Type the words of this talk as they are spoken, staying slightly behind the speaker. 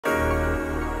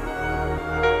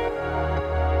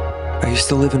used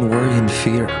to live in worry and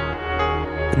fear,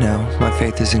 but now my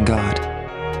faith is in God.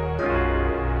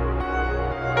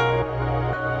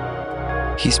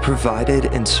 He's provided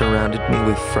and surrounded me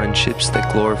with friendships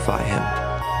that glorify Him.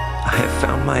 I have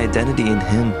found my identity in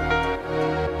Him.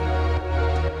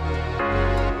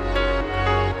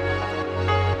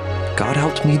 God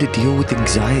helped me to deal with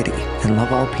anxiety and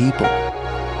love all people.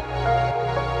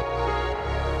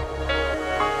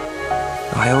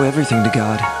 I owe everything to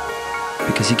God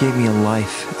because He gave me a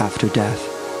life after death.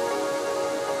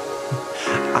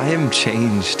 I am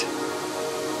changed.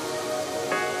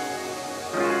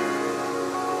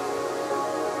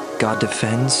 God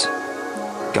defends,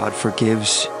 God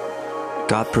forgives,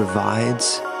 God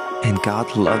provides, and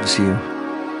God loves you.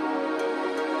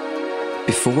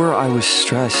 Before, I was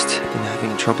stressed and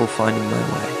having trouble finding my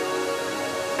way.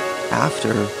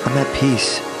 After, I'm at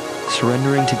peace,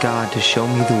 surrendering to God to show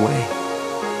me the way.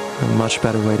 A much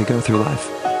better way to go through life.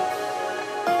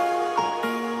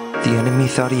 The enemy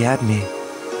thought he had me,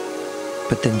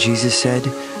 but then Jesus said,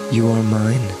 "You are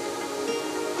mine."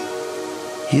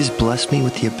 He has blessed me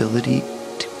with the ability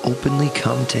to openly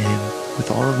come to Him with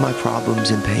all of my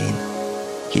problems and pain.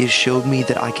 He has showed me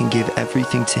that I can give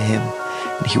everything to Him,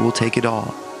 and He will take it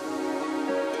all.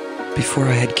 Before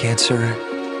I had cancer,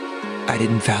 I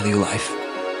didn't value life,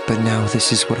 but now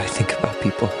this is what I think about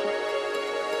people.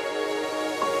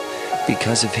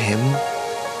 Because of Him,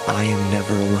 I am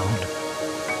never alone.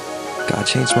 God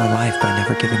changed my life by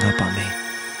never giving up on me.